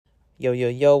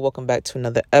Yo, welcome back to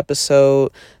another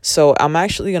episode. So I'm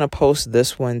actually going to post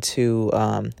this one to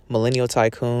Millennial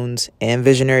Tycoons and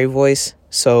Visionary Voice.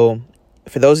 So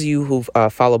for those of you who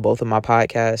follow both of my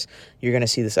podcasts, you're going to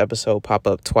see this episode pop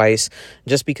up twice,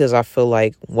 just because I feel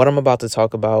like what I'm about to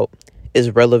talk about is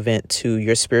relevant to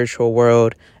your spiritual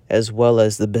world as well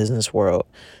as the business world.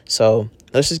 So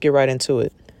let's just get right into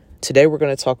it. Today, we're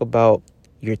going to talk about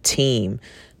your team,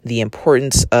 the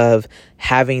importance of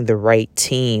having the right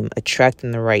team, attracting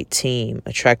the right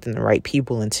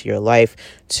people into your life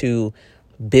to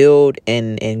build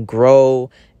and grow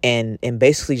and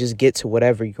basically just get to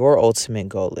whatever your ultimate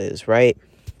goal is, right?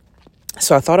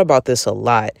 So I thought about this a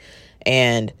lot,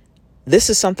 and this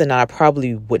is something that I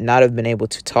probably would not have been able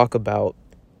to talk about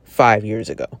 5 years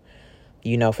ago.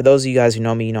 You know, for those of you guys who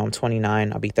know me, I'm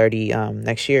 29, I'll be 30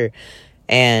 next year.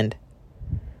 And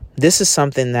this is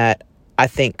something that I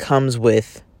think comes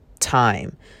with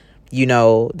time. You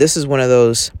know, this is one of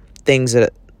those things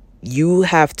that you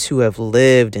have to have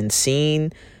lived and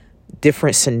seen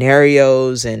different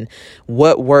scenarios and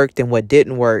what worked and what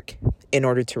didn't work in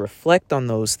order to reflect on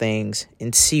those things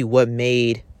and see what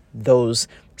made those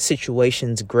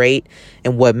situations great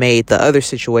and what made the other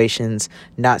situations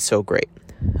not so great.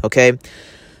 Okay,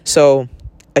 so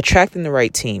attracting the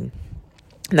right team.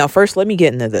 Now, first, let me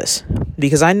get into this,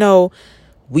 because I know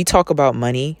we talk about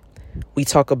money. We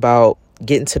talk about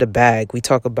getting to the bag. We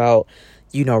talk about,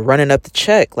 running up the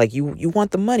check. Like you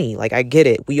want the money. Like, I get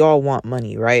it. We all want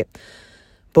money, right?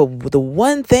 But the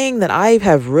one thing that I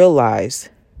have realized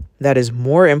that is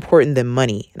more important than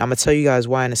money, and I'm going to tell you guys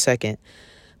why in a second.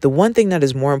 The one thing that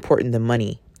is more important than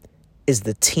money is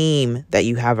the team that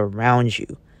you have around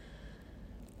you.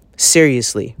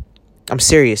 Seriously. I'm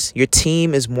serious. Your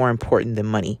team is more important than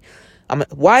money.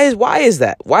 Why is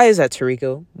that? Why is that,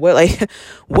 Tariko?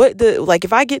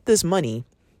 If I get this money,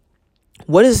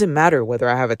 what does it matter whether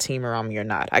I have a team around me or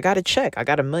not? I got a check. I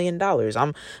got $1 million.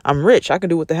 I'm rich. I can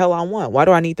do what the hell I want. Why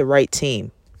do I need the right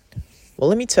team? Well,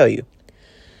 let me tell you.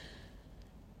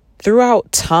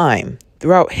 Throughout time,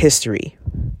 throughout history,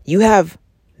 you have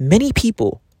many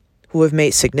people who have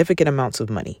made significant amounts of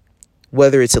money,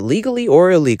 whether it's illegally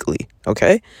or illegally,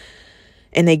 okay?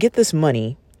 And they get this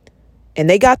money and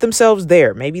they got themselves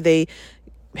there. Maybe they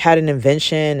had an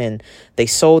invention and they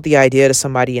sold the idea to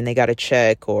somebody and they got a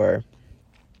check, or,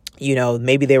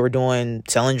 maybe they were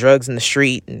selling drugs in the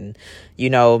street, and,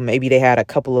 maybe they had a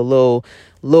couple of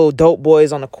little dope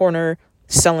boys on the corner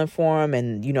selling for them,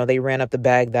 and, they ran up the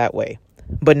bag that way.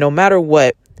 But no matter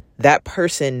what, that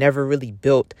person never really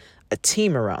built a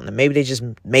team around them. Maybe they just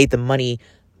made the money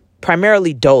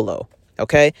primarily dolo,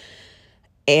 okay?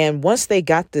 And once they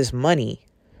got this money,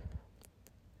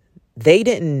 they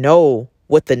didn't know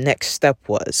what the next step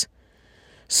was.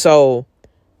 So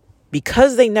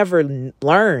because they never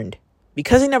learned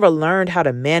how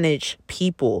to manage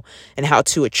people and how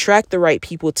to attract the right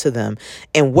people to them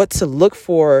and what to look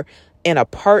for in a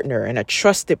partner, and a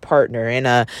trusted partner, and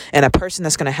a person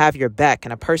that's going to have your back,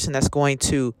 and a person that's going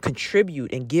to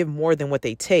contribute and give more than what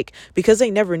they take, because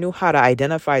they never knew how to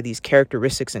identify these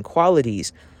characteristics and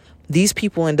qualities, these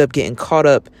people end up getting caught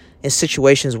up in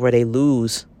situations where they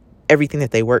lose everything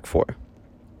that they work for.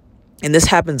 And this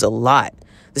happens a lot.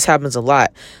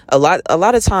 A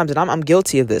lot of times, and I'm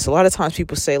guilty of this. A lot of times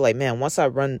people say, like, man, once I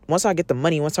get the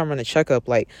money, once I run a checkup,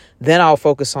 like, then I'll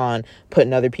focus on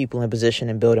putting other people in position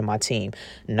and building my team.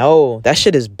 No, that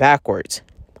shit is backwards.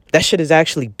 That shit is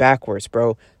actually backwards,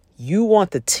 bro. You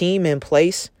want the team in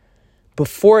place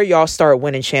before y'all start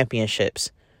winning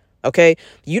championships. Okay?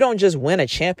 You don't just win a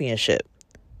championship.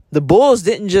 The Bulls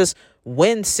didn't just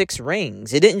win 6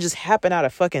 rings. It didn't just happen out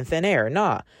of fucking thin air.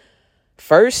 Nah.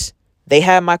 First, they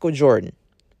had Michael Jordan.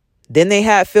 Then they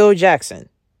had Phil Jackson,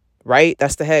 right?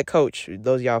 That's the head coach.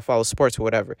 Those of y'all who follow sports or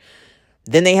whatever.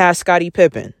 Then they had Scottie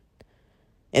Pippen.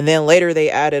 And then later they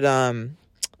added,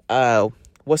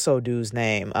 what's old dude's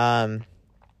name? Dang,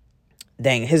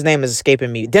 his name is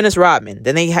escaping me. Dennis Rodman.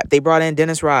 Then they brought in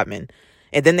Dennis Rodman.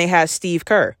 And then they had Steve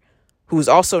Kerr, who's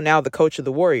also now the coach of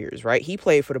the Warriors, right? He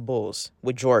played for the Bulls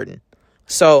with Jordan.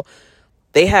 So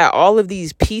they had all of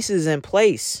these pieces in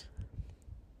place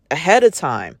ahead of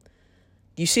time.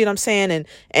 You see what I'm saying?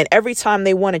 And every time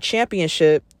they won a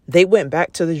championship, they went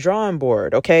back to the drawing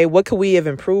board. Okay, what could we have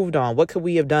improved on? What could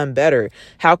we have done better?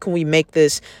 How can we make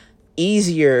this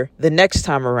easier the next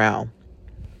time around?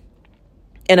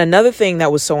 And another thing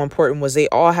that was so important was they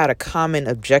all had a common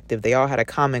objective. They all had a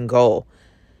common goal.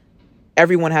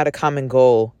 Everyone had a common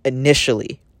goal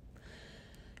initially.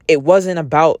 It wasn't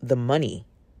about the money.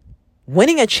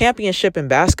 Winning a championship in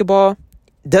basketball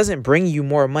doesn't bring you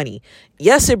more money.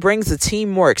 Yes, it brings the team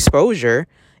more exposure.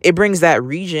 It brings that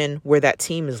region where that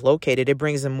team is located, it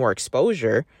brings them more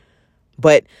exposure,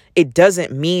 but it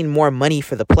doesn't mean more money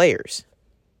for the players.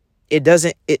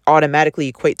 It automatically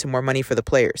equate to more money for the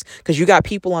players, because you got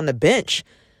people on the bench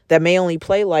that may only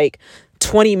play like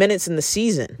 20 minutes in the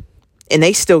season and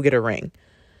they still get a ring.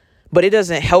 But it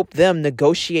doesn't help them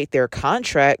negotiate their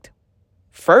contract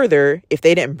further if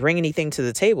they didn't bring anything to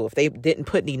the table, if they didn't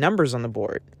put any numbers on the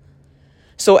board.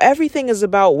 So everything is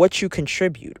about what you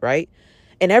contribute, right?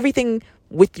 And everything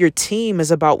with your team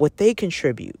is about what they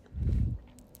contribute.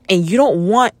 And you don't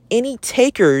want any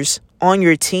takers on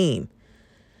your team.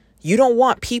 You don't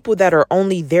want people that are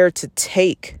only there to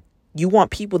take. You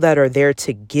want people that are there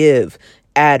to give,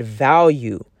 add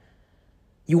value.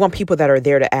 You want people that are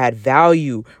there to add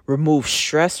value, remove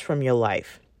stress from your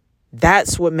life.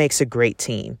 That's what makes a great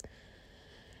team.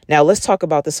 Now, let's talk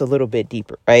about this a little bit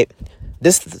deeper, right?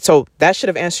 So that should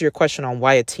have answered your question on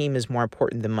why a team is more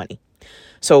important than money.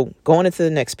 So going into the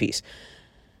next piece,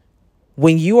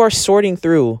 when you are sorting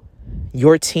through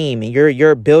your team and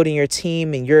you're building your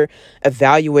team and you're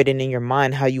evaluating in your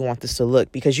mind how you want this to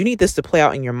look, because you need this to play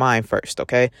out in your mind first,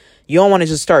 okay? You don't want to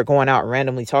just start going out and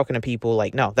randomly talking to people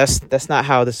like, no, that's not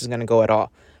how this is going to go at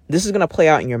all. This is going to play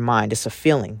out in your mind. It's a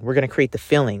feeling. We're going to create the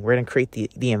feeling. We're going to create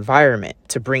the environment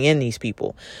to bring in these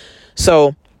people.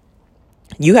 So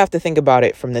you have to think about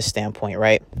it from this standpoint,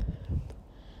 right?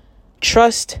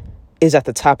 Trust is at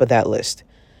the top of that list.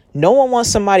 No one wants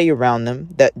somebody around them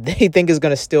that they think is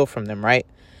going to steal from them, right?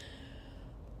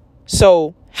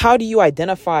 So how do you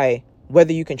identify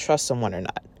whether you can trust someone or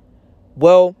not?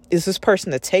 Well, is this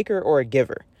person a taker or a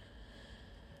giver?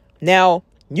 Now,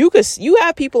 you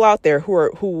have people out there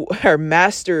who are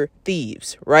master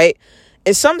thieves, right?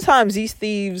 And sometimes these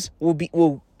thieves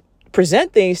will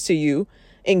present things to you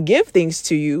and give things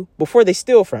to you before they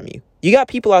steal from you. You got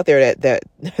people out there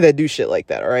that do shit like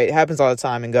that, all right? It happens all the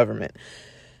time in government.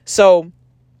 So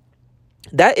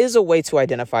that is a way to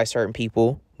identify certain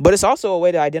people, but it's also a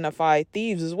way to identify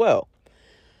thieves as well.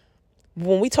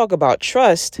 When we talk about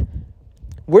trust,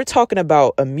 we're talking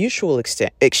about a mutual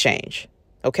exchange,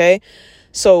 okay?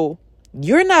 So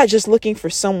you're not just looking for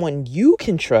someone you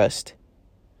can trust.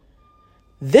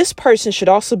 This person should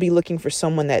also be looking for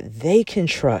someone that they can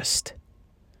trust.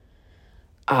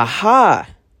 Aha.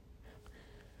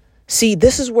 See,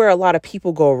 this is where a lot of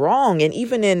people go wrong. And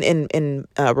even in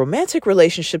romantic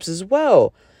relationships as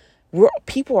well,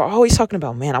 people are always talking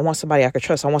about, man, I want somebody I could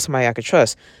trust. I want somebody I could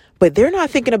trust. But they're not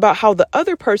thinking about how the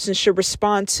other person should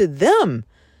respond to them.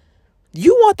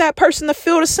 You want that person to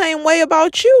feel the same way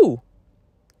about you.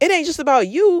 It ain't just about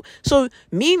you. So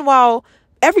meanwhile,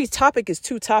 every topic is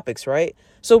two topics, right?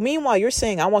 So meanwhile, you're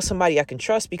saying I want somebody I can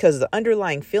trust because the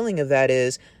underlying feeling of that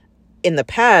is, in the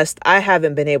past, I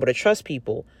haven't been able to trust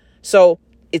people. So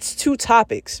it's two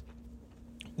topics.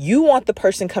 You want the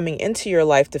person coming into your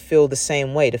life to feel the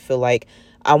same way, to feel like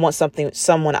I want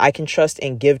someone I can trust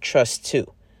and give trust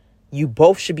to. You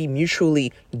both should be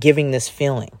mutually giving this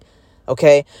feeling.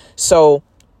 Okay. So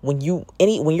when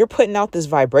you're putting out this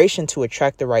vibration to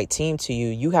attract the right team to you,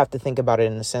 you have to think about it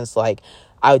in the sense like,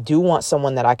 I do want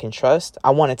someone that I can trust.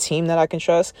 I want a team that I can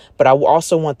trust, but I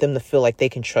also want them to feel like they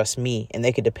can trust me and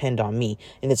they can depend on me.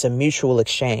 And it's a mutual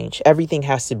exchange. Everything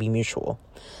has to be mutual.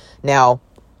 Now,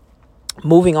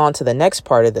 moving on to the next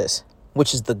part of this,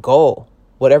 which is the goal,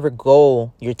 whatever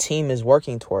goal your team is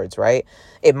working towards, right?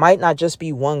 It might not just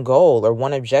be one goal or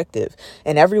one objective,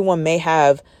 and everyone may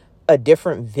have a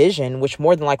different vision, which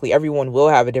more than likely everyone will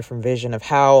have a different vision of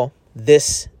how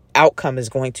this outcome is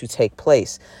going to take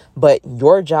place. But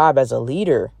your job as a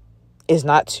leader is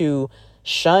not to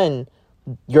shun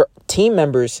your team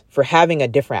members for having a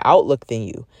different outlook than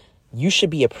you. You should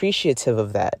be appreciative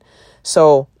of that.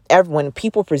 So when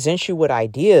people present you with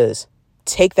ideas,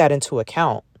 take that into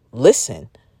account. Listen,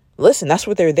 that's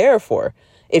what they're there for.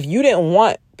 If you didn't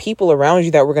want people around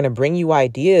you that were going to bring you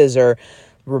ideas or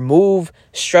remove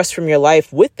stress from your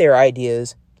life with their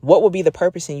ideas, what would be the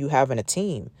purpose in you having a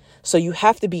team? So you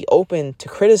have to be open to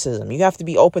criticism. You have to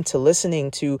be open to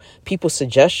listening to people's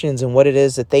suggestions and what it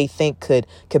is that they think could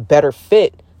better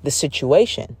fit the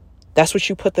situation. That's what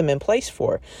you put them in place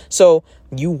for. So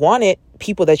you wanted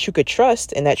people that you could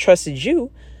trust and that trusted you.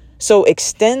 So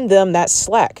extend them that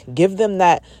slack. Give them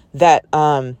that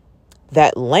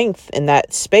length and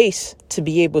that space to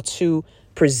be able to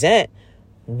present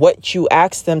what you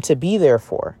asked them to be there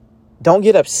for. Don't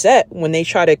get upset when they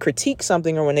try to critique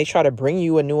something or when they try to bring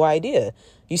you a new idea.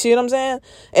 You see what I'm saying?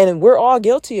 And we're all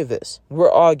guilty of this. We're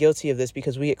all guilty of this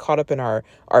because we get caught up in our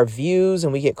views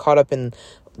and we get caught up in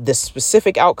the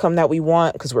specific outcome that we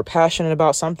want because we're passionate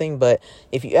about something. But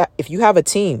if you have a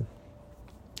team,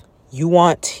 You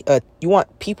want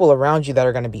people around you that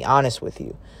are going to be honest with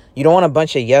you. You don't want a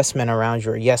bunch of yes men around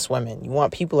you or yes women. You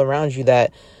want people around you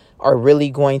that are really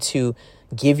going to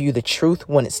give you the truth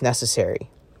when it's necessary.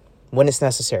 When it's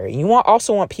necessary. You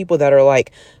also want people that are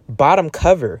like bottom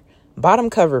cover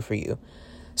for you.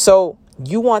 So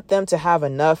you want them to have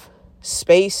enough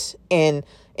space and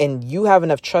you have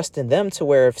enough trust in them to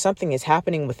where if something is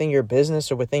happening within your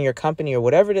business or within your company or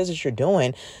whatever it is that you're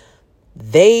doing,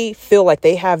 they feel like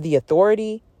they have the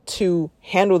authority to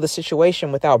handle the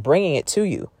situation without bringing it to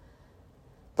you.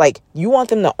 Like, you want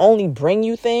them to only bring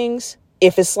you things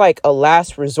if it's like a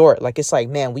last resort. Like, it's like,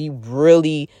 man, we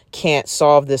really can't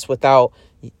solve this without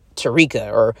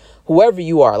Tarika or whoever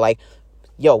you are. Like,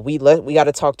 yo, we got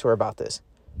to talk to her about this.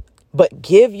 But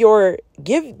give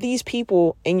these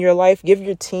people in your life, give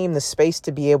your team the space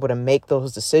to be able to make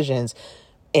those decisions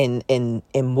and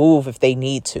move if they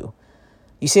need to.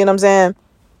 You see what I'm saying?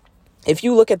 If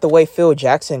you look at the way Phil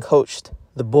Jackson coached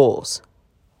the Bulls,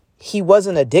 he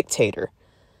wasn't a dictator.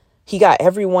 He got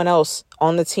everyone else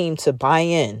on the team to buy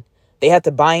in. They had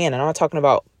to buy in. And I'm not talking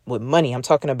about with money. I'm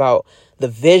talking about the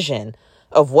vision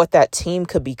of what that team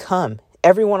could become.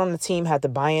 Everyone on the team had to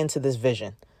buy into this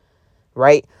vision,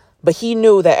 right? But he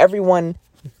knew that everyone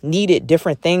needed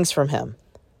different things from him.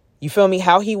 You feel me?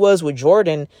 How he was with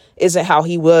Jordan isn't how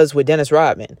he was with Dennis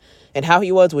Rodman. And how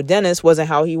he was with Dennis wasn't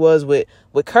how he was with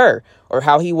Kerr or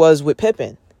how he was with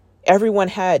Pippen. Everyone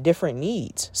had different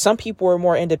needs. Some people were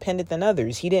more independent than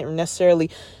others. He didn't necessarily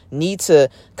need to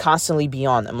constantly be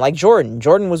on them. Like Jordan.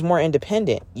 Jordan was more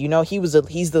independent. You know, he's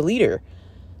the leader.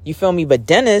 You feel me? But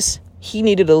Dennis, he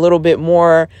needed a little bit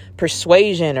more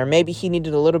persuasion, or maybe he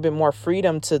needed a little bit more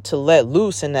freedom to let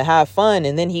loose and to have fun.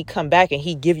 And then he'd come back and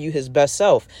he'd give you his best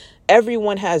self.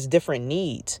 Everyone has different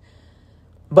needs.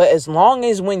 But as long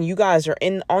as when you guys are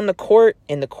on the court,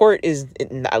 and the court is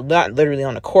not literally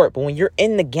on the court, but when you're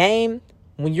in the game,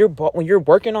 when you're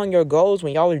working on your goals,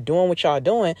 when y'all are doing what y'all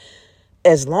doing,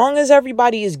 as long as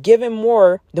everybody is giving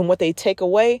more than what they take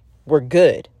away, we're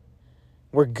good.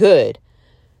 We're good.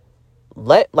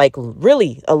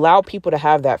 Really allow people to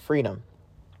have that freedom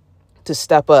to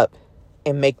step up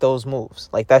and make those moves.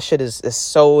 Like, that shit is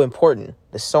so important.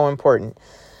 It's so important.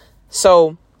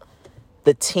 So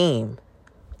the team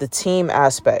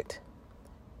aspect,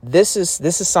 this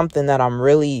is something that I'm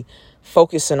really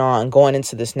focusing on going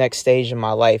into this next stage in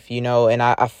my life, you know, and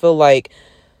I feel like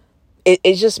it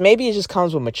just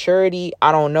comes with maturity.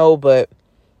 I don't know, but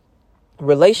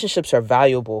relationships are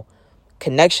valuable.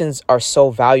 Connections are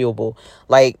so valuable.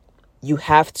 Like, you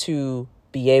have to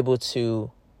be able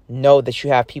to know that you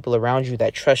have people around you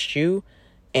that trust you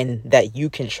and that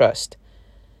you can trust.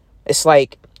 It's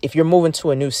like if you're moving to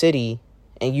a new city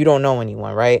and you don't know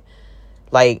anyone, right?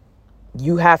 Like,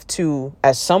 you have to,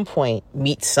 at some point,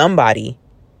 meet somebody.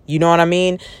 You know what I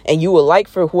mean? And you would like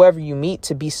for whoever you meet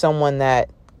to be someone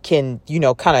that can, you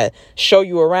know, kind of show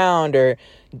you around or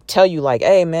tell you like,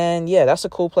 hey, man, yeah, that's a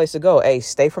cool place to go. Hey,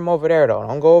 stay from over there, though.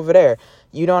 Don't go over there.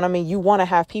 You know what I mean? You want to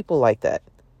have people like that.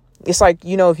 It's like,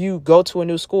 you know, if you go to a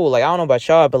new school, like, I don't know about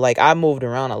y'all, but like, I moved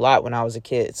around a lot when I was a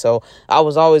kid. So I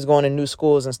was always going to new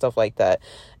schools and stuff like that.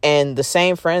 And the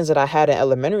same friends that I had in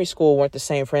elementary school weren't the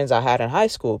same friends I had in high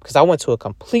school, because I went to a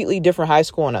completely different high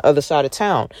school on the other side of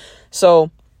town.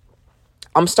 So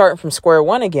I'm starting from square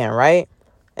one again, right?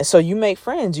 And so you make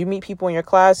friends, you meet people in your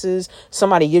classes,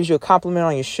 somebody gives you a compliment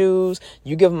on your shoes,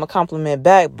 you give them a compliment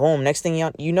back, boom, next thing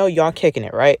you know, y'all kicking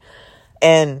it, right?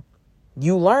 And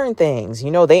you learn things,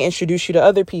 you know, they introduce you to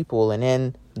other people, and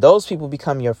then those people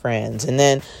become your friends. And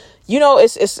then, you know,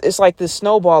 it's like this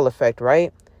snowball effect,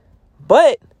 right?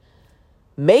 But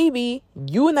maybe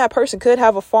you and that person could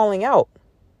have a falling out.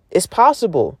 It's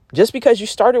possible. Just because you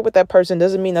started with that person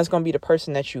doesn't mean that's going to be the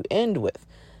person that you end with.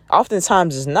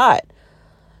 Oftentimes it's not.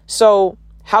 So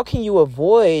how can you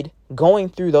avoid going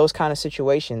through those kind of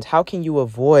situations? How can you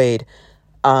avoid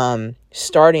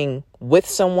starting with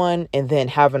someone and then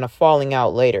having a falling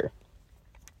out later?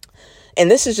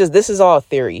 And this is all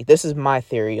theory. This is my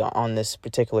theory on this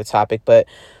particular topic, but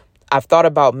I've thought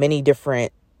about many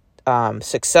different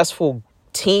successful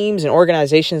teams and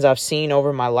organizations I've seen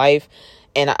over my life.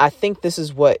 And I think this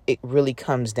is what it really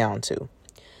comes down to.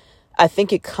 I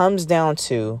think it comes down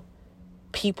to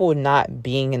people not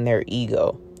being in their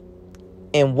ego.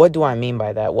 And what do I mean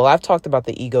by that? Well, I've talked about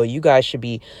the ego. You guys should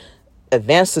be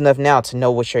advanced enough now to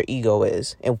know what your ego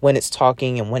is and when it's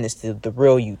talking and when it's the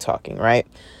real you talking, right?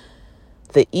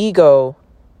 The ego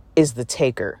is the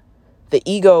taker. The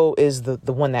ego is the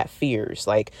one that fears,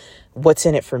 like, what's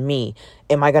in it for me?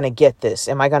 Am I going to get this?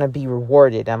 Am I going to be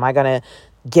rewarded? Am I going to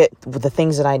get the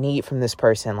things that I need from this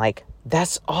person? Like,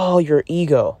 that's all your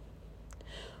ego.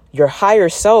 Your higher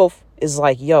self is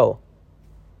like, yo,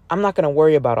 I'm not going to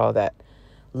worry about all that.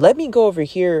 Let me go over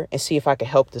here and see if I can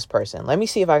help this person. Let me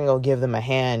see if I can go give them a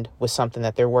hand with something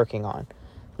that they're working on.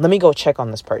 Let me go check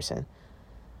on this person.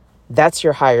 That's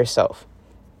your higher self.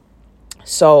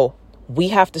 So we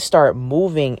have to start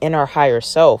moving in our higher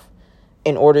self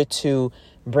in order to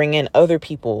bring in other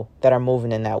people that are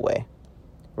moving in that way,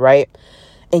 right?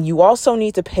 And you also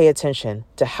need to pay attention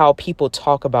to how people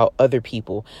talk about other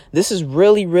people. This is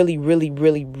really, really, really,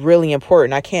 really, really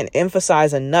important. I can't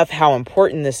emphasize enough how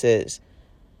important this is.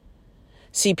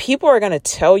 See, people are going to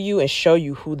tell you and show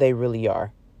you who they really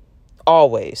are.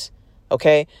 Always.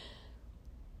 Okay?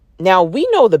 Now, we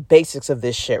know the basics of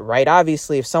this shit, right?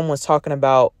 Obviously, if someone's talking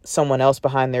about someone else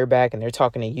behind their back and they're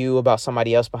talking to you about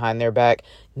somebody else behind their back,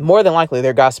 more than likely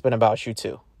they're gossiping about you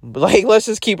too. Like, let's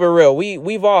just keep it real.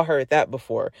 We've all heard that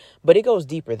before, but it goes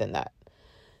deeper than that.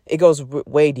 It goes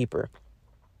way deeper.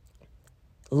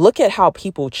 Look at how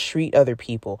people treat other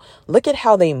people. Look at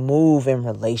how they move in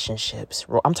relationships.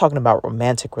 I'm talking about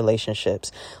romantic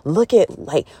relationships. Look at,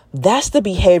 like, that's the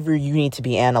behavior you need to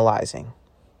be analyzing.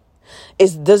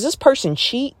 Does this person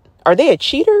cheat? Are they a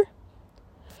cheater?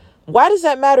 Why does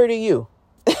that matter to you?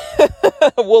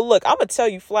 Well, look, I'm going to tell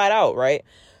you flat out, right?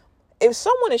 If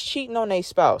someone is cheating on their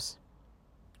spouse,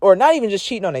 or not even just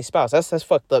cheating on their spouse, that's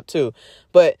fucked up too.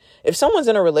 But if someone's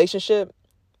in a relationship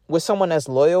with someone that's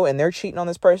loyal and they're cheating on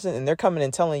this person and they're coming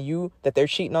and telling you that they're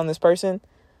cheating on this person,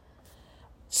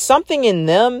 something in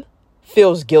them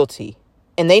feels guilty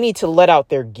and they need to let out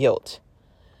their guilt.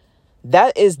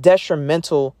 That is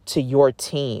detrimental to your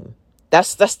team.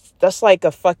 That's like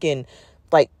a fucking,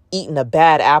 like eating a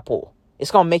bad apple.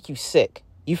 It's going to make you sick.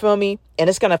 You feel me? And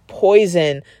it's going to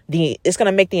it's going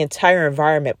to make the entire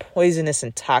environment poisonous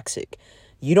and toxic.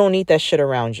 You don't need that shit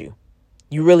around you.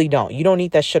 You really don't. You don't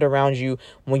need that shit around you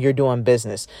when you're doing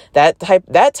business. That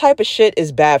type of shit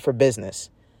is bad for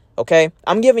business. Okay?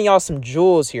 I'm giving y'all some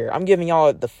jewels here. I'm giving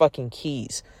y'all the fucking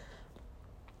keys.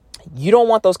 You don't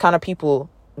want those kind of people.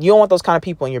 You don't want those kind of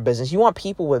people in your business. You want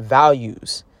people with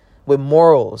values, with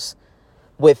morals,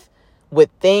 with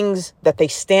things that they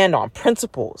stand on,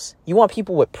 principles. You want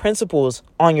people with principles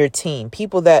on your team,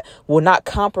 people that will not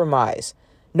compromise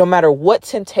no matter what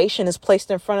temptation is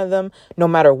placed in front of them, no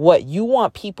matter what. You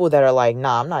want people that are like,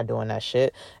 nah, I'm not doing that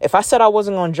shit. If I said I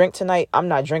wasn't going to drink tonight, I'm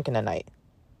not drinking tonight.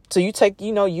 So you take,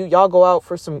 y'all go out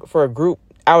for a group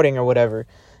outing or whatever.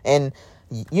 And,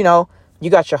 you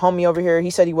got your homie over here.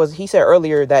 He said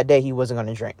earlier that day he wasn't going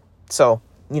to drink. So,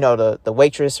 the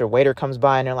waitress or waiter comes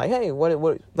by and they're like, hey,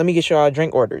 what, let me get you all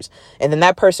drink orders. And then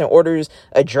that person orders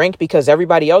a drink because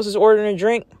everybody else is ordering a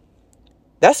drink.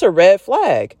 That's a red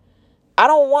flag. I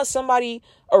don't want somebody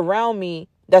around me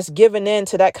that's giving in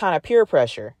to that kind of peer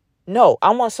pressure. No, I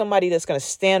want somebody that's going to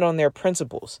stand on their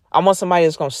principles. I want somebody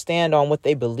that's going to stand on what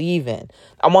they believe in.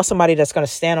 I want somebody that's going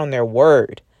to stand on their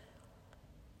word.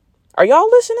 Are y'all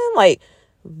listening? Like,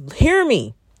 hear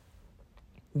me.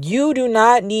 You do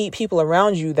not need people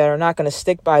around you that are not going to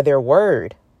stick by their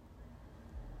word.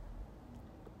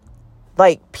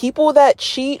 Like, people that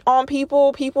cheat on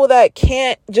people that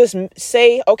can't just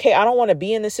say, okay, I don't want to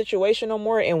be in this situation no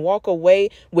more and walk away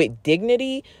with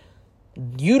dignity.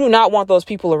 You do not want those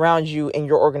people around you in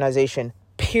your organization,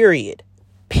 period.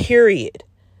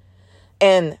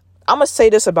 And I'm going to say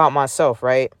this about myself,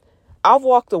 right? I've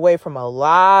walked away from a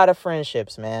lot of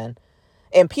friendships, man.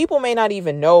 And people may not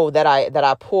even know that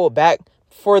I pulled back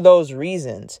for those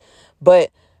reasons.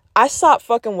 But I stopped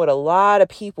fucking with a lot of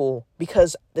people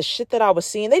because the shit that I was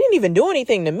seeing, they didn't even do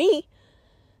anything to me.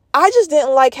 I just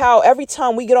didn't like how every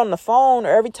time we get on the phone or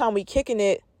every time we kicking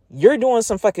it, you're doing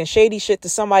some fucking shady shit to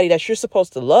somebody that you're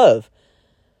supposed to love.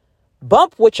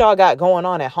 Bump what y'all got going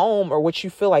on at home or what you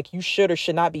feel like you should or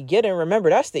should not be getting. Remember,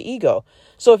 that's the ego.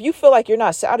 So if you feel like you're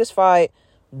not satisfied,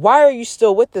 why are you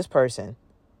still with this person?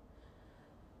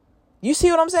 You see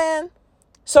what I'm saying?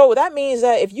 So that means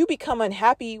that if you become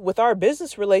unhappy with our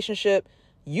business relationship,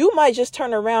 you might just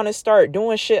turn around and start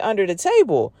doing shit under the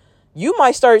table. You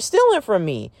might start stealing from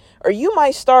me, or you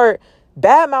might start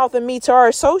bad-mouthing me to our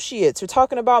associates or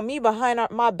talking about me behind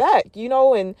my back,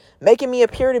 and making me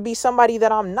appear to be somebody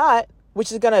that I'm not,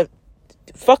 which is going to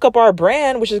fuck up our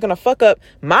brand, which is going to fuck up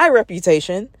my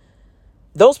reputation.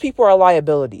 Those people are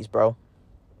liabilities, bro.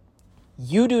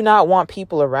 You do not want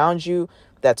people around you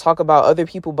that talk about other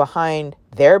people behind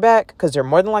their back, because they're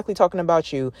more than likely talking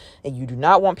about you. And you do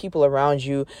not want people around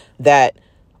you that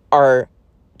are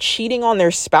cheating on their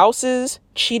spouses,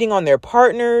 cheating on their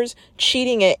partners,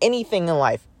 cheating at anything in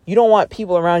life. You don't want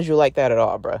people around you like that at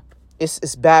all, bro.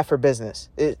 It's bad for business.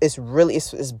 It's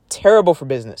terrible for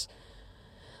business.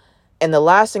 And the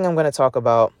last thing I'm going to talk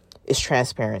about is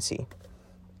transparency.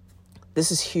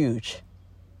 This is huge.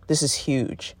 This is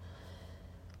huge.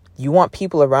 You want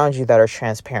people around you that are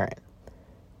transparent.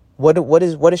 What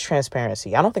is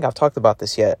transparency? I don't think I've talked about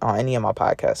this yet on any of my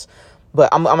podcasts, but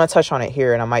I'm going to touch on it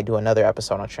here, and I might do another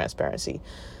episode on transparency.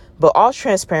 But all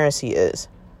transparency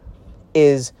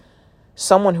is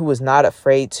someone who is not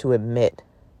afraid to admit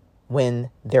when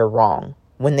they're wrong,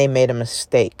 when they made a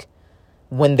mistake,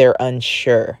 when they're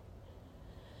unsure.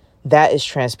 That is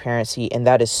transparency, and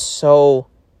that is so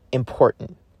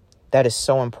important. That is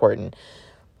so important.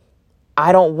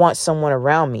 I don't want someone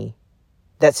around me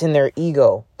that's in their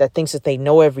ego, that thinks that they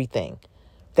know everything,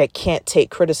 that can't take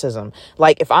criticism.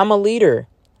 Like, if I'm a leader,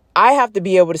 I have to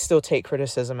be able to still take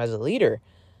criticism as a leader.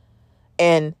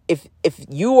 And if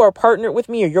you are partnered with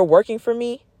me or you're working for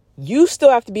me, you still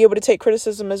have to be able to take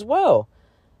criticism as well.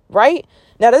 Right?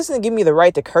 Now, that doesn't give me the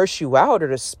right to curse you out or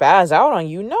to spaz out on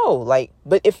you. No, like,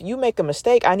 but if you make a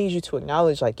mistake, I need you to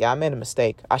acknowledge, like, yeah, I made a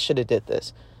mistake. I should have did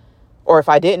this. Or if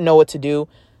I didn't know what to do,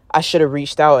 I should have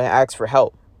reached out and asked for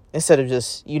help instead of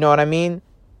just, you know what I mean?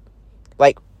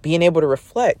 Like, being able to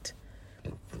reflect,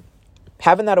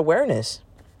 having that awareness,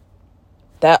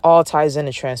 that all ties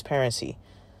into transparency.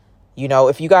 You know,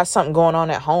 if you got something going on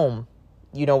at home,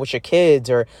 you know, with your kids,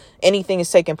 or anything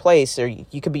is taking place, or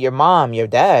you could be your mom, your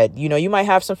dad, you know, you might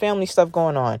have some family stuff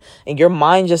going on and your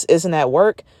mind just isn't at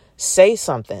work. Say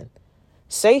something.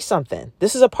 Say something.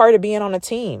 This is a part of being on a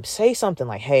team. Say something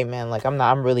like, hey man, like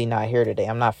I'm really not here today.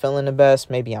 I'm not feeling the best.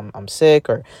 Maybe I'm sick,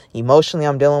 or emotionally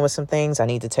I'm dealing with some things. I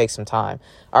need to take some time.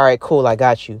 All right, cool. I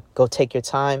got you. Go take your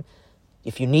time.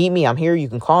 If you need me, I'm here. You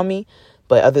can call me.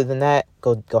 But other than that,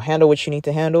 go handle what you need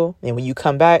to handle. And when you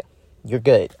come back, you're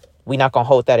good. We're not going to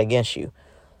hold that against you.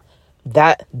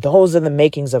 Those are the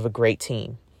makings of a great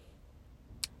team.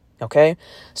 Okay?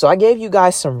 So I gave you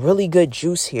guys some really good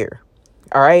juice here.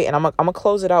 All right? And I'm going to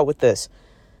close it out with this.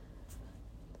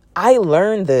 I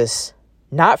learned this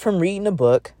not from reading a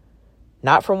book,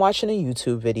 not from watching a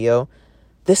YouTube video.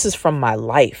 This is from my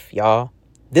life, y'all.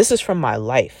 This is from my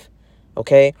life.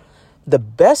 Okay? The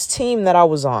best team that I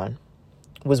was on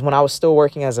was when I was still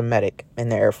working as a medic in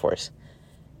the Air Force.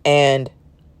 And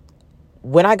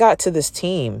when I got to this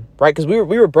team, right, because we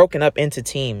were broken up into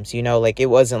teams, you know, like it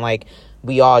wasn't like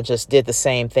we all just did the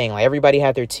same thing. Like everybody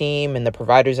had their team and the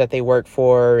providers that they worked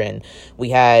for. And we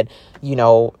had, you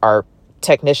know, our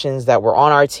technicians that were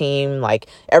on our team. Like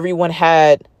everyone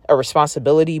had a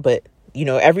responsibility, but, you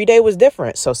know, every day was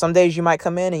different. So some days you might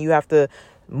come in and you have to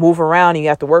move around and you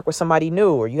have to work with somebody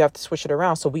new, or you have to switch it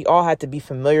around. So we all had to be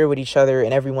familiar with each other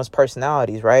and everyone's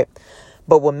personalities, right?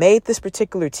 But what made this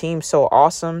particular team so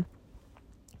awesome,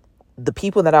 the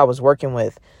people that I was working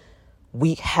with,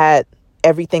 we had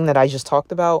everything that I just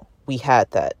talked about. We had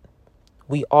that.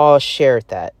 We all shared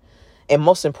that. And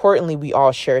most importantly, we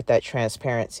all shared that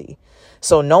transparency.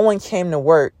 So no one came to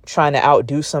work trying to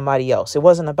outdo somebody else. It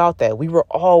wasn't about that. We were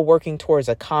all working towards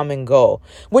a common goal,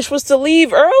 which was to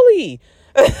leave early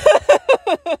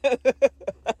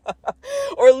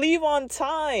or leave on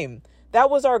time. That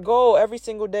was our goal every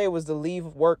single day, was to leave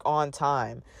work on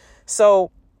time.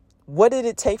 So what did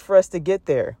it take for us to get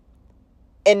there?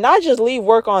 And not just leave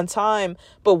work on time,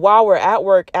 but while we're at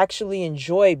work, actually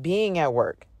enjoy being at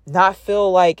work, not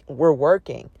feel like we're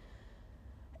working.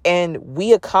 And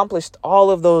we accomplished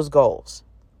all of those goals.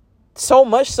 So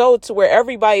much so to where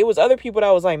it was other people that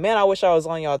was like, man, I wish I was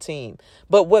on y'all team.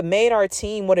 But what made our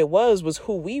team what it was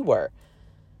who we were.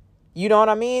 You know what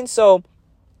I mean? So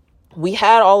we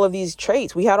had all of these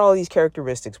traits. We had all of these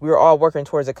characteristics. We were all working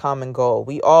towards a common goal.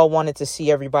 We all wanted to see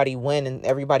everybody win and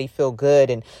everybody feel good.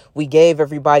 And we gave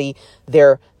everybody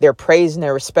their praise and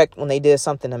their respect when they did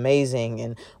something amazing.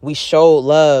 And we showed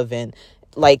love. And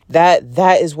like that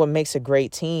is what makes a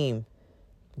great team.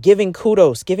 Giving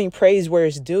kudos, giving praise where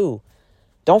it's due.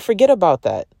 Don't forget about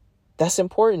that. That's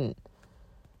important.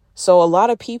 So a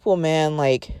lot of people, man,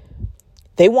 like,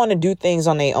 they want to do things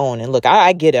on their own. And look,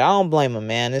 I get it. I don't blame them,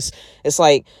 man. It's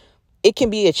like, it can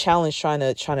be a challenge trying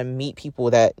to meet people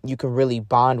that you can really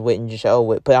bond with and gel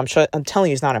with. But I'm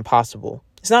telling you, it's not impossible.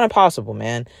 It's not impossible,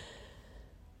 man.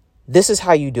 This is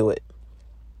how you do it.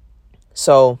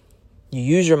 So you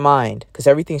use your mind, because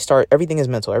everything is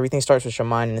mental. Everything starts with your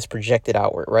mind and is projected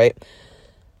outward, right?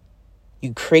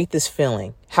 You create this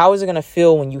feeling. How is it going to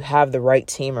feel when you have the right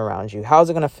team around you? How is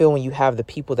it going to feel when you have the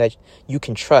people that you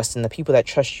can trust, and the people that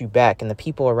trust you back, and the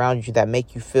people around you that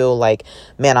make you feel like,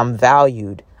 man, I'm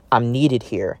valued. I'm needed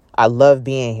here. I love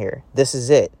being here. This is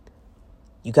it.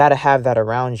 You got to have that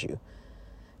around you.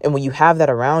 And when you have that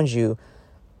around you,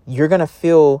 you're going to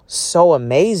feel so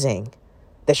amazing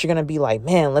that you're going to be like,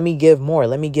 man, let me give more.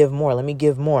 Let me give more. Let me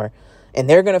give more. And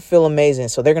they're going to feel amazing.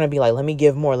 So they're going to be like, let me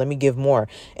give more. Let me give more.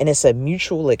 And it's a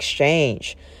mutual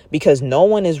exchange because no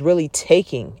one is really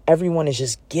taking. Everyone is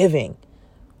just giving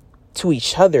to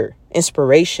each other.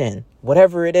 Inspiration,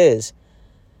 whatever it is.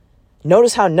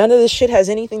 Notice how none of this shit has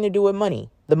anything to do with money.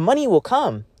 The money will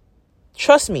come.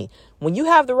 Trust me. When you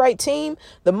have the right team,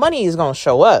 the money is going to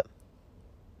show up.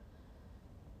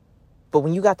 But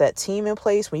when you got that team in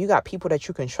place, when you got people that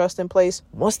you can trust in place,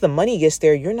 once the money gets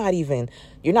there, you're not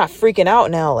freaking out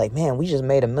now. Like, man, we just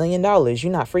made $1 million.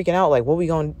 You're not freaking out. Like, what we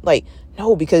going to like?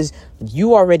 No, because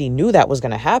you already knew that was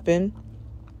going to happen.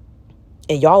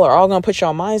 And y'all are all going to put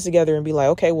your minds together and be like,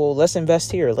 okay, well, let's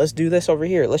invest here. Let's do this over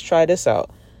here. Let's try this out.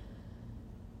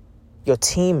 Your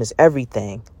team is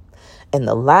everything. And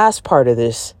the last part of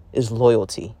this is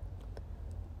loyalty.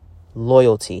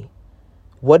 Loyalty.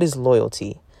 What is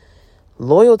loyalty?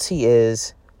 Loyalty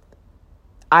is,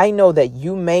 I know that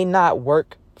you may not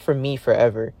work for me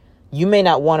forever. You may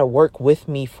not want to work with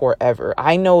me forever.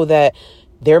 I know that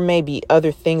there may be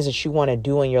other things that you want to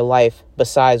do in your life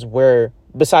besides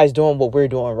doing what we're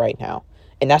doing right now.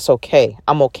 And that's okay.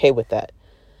 I'm okay with that.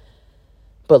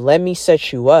 But let me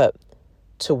set you up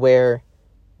to where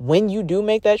when you do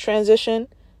make that transition,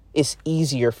 it's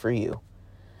easier for you.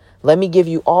 Let me give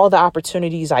you all the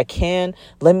opportunities I can.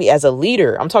 Let me, as a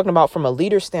leader, I'm talking about from a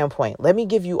leader standpoint, let me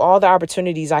give you all the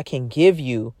opportunities I can give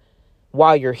you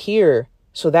while you're here.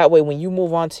 So that way, when you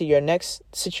move on to your next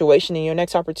situation and your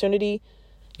next opportunity,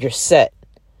 you're set.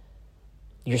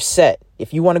 You're set.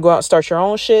 If you want to go out and start your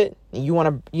own shit and you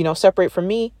want to, separate from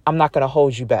me, I'm not going to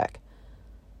hold you back.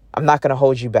 I'm not going to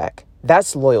hold you back.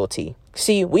 That's loyalty.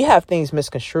 See, we have things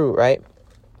misconstrued, right?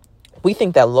 We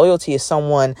think that loyalty is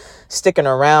someone sticking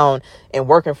around and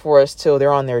working for us till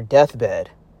they're on their deathbed,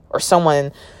 or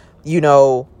someone,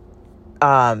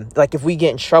 like if we get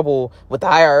in trouble with the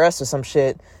IRS or some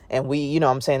shit and we,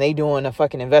 they doing a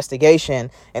fucking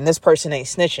investigation and this person ain't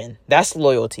snitching. That's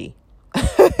loyalty.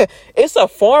 It's a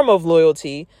form of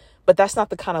loyalty, but that's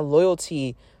not the kind of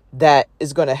loyalty that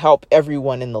is going to help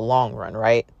everyone in the long run,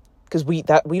 right? Because we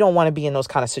don't want to be in those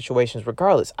kind of situations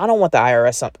regardless. I don't want the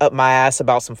IRS up my ass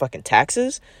about some fucking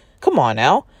taxes. Come on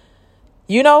now.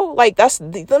 That's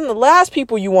the last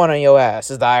people you want on your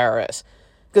ass is the IRS.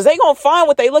 Because they going to find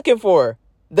what they looking for.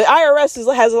 The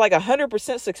IRS has like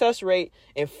 100% success rate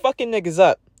in fucking niggas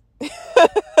up.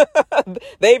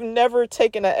 They've never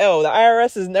taken an L. The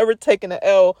IRS has never taken an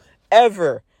L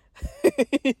ever.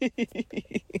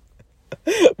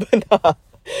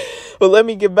 But let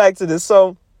me get back to this.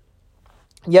 So,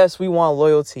 yes, we want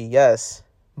loyalty, yes.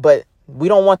 But we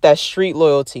don't want that street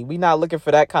loyalty. We're not looking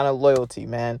for that kind of loyalty,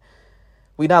 man.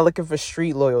 We're not looking for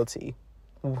street loyalty.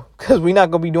 Because we're not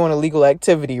going to be doing illegal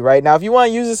activity right now. If you want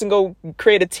to use this and go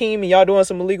create a team and y'all doing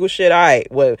some illegal shit, all right.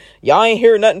 Well, y'all ain't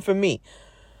hear nothing from me.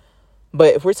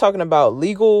 But if we're talking about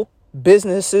legal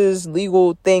businesses,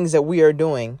 legal things that we are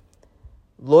doing,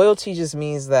 loyalty just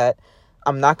means that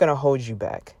I'm not going to hold you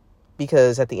back.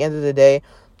 Because at the end of the day,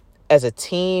 as a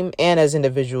team and as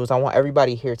individuals, I want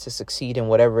everybody here to succeed in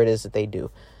whatever it is that they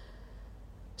do.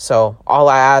 So all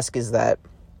I ask is that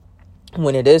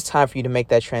when it is time for you to make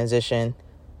that transition,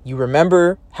 you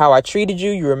remember how I treated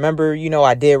you. You remember,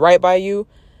 I did right by you.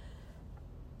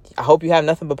 I hope you have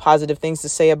nothing but positive things to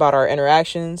say about our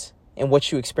interactions and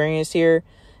what you experienced here.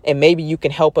 And maybe you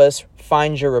can help us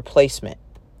find your replacement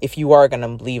if you are going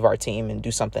to leave our team and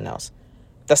do something else.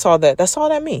 That's all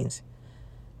that means.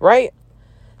 Right?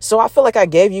 So I feel like I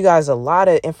gave you guys a lot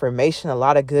of information, a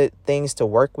lot of good things to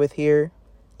work with here.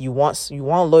 You want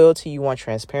loyalty, you want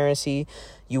transparency,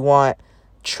 you want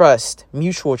trust,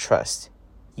 mutual trust.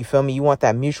 You feel me? You want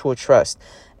that mutual trust.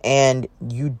 And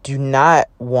you do not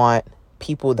want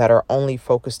people that are only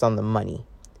focused on the money.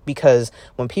 Because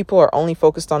when people are only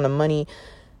focused on the money,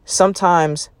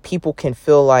 sometimes people can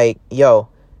feel like,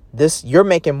 you're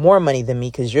making more money than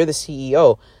me because you're the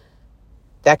CEO.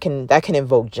 That can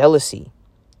invoke jealousy.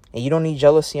 And you don't need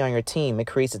jealousy on your team. It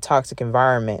creates a toxic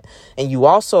environment. And you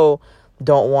also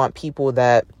don't want people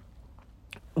that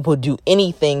will do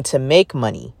anything to make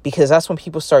money, because that's when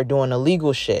people start doing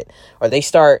illegal shit, or they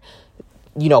start,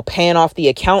 paying off the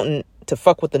accountant to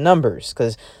fuck with the numbers.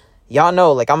 Because y'all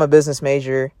know, like, I'm a business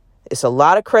major. It's a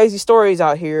lot of crazy stories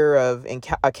out here of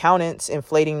accountants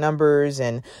inflating numbers,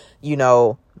 and,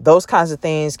 those kinds of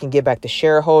things can get back to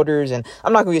shareholders. And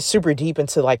I'm not going to get super deep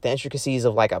into like the intricacies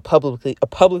of like a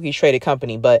publicly traded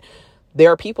company, but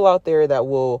there are people out there that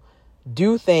will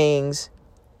do things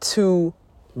to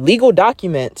legal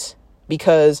documents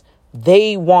because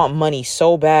they want money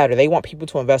so bad, or they want people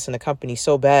to invest in the company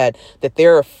so bad that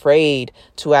they're afraid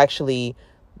to actually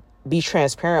be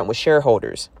transparent with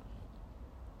shareholders.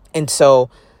 And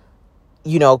so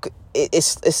you know,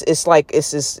 it's like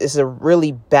it's a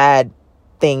really bad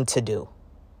thing to do.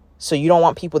 So you don't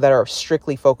want people that are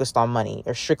strictly focused on money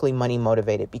or strictly money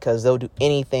motivated, because they'll do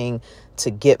anything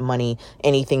to get money,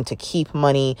 anything to keep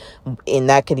money. And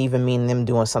that could even mean them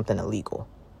doing something illegal.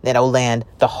 That'll land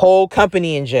the whole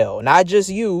company in jail, not just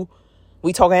you.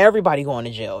 We talking everybody going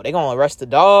to jail. They're going to arrest the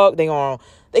dog. They're going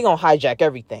to hijack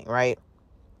everything, right?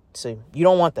 So you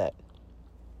don't want that.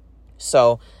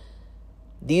 So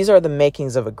these are the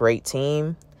makings of a great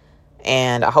team.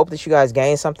 And I hope that you guys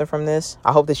gain something from this.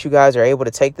 I hope that you guys are able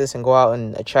to take this and go out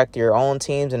and attract your own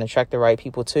teams and attract the right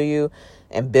people to you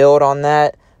and build on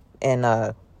that. And,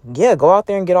 go out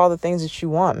there and get all the things that you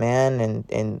want, man.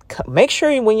 And make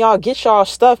sure when y'all get y'all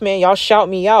stuff, man, y'all shout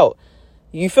me out.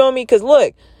 You feel me? Because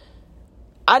look,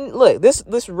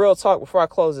 this real talk before I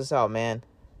close this out, man.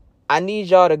 I need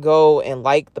y'all to go and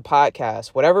like the podcast.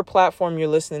 Whatever platform you're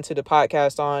listening to the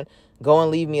podcast on, go and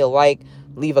leave me a like,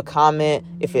 leave a comment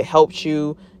if it helps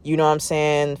you. You know what I'm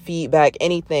saying? Feedback,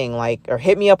 anything, like, or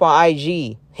hit me up on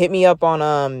IG. Hit me up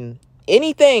on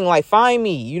anything, like, find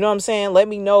me. You know what I'm saying? Let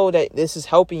me know that this is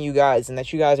helping you guys and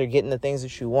that you guys are getting the things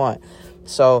that you want.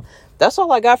 So that's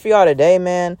all I got for y'all today,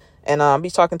 man. And I'll be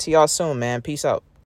talking to y'all soon, man. Peace out.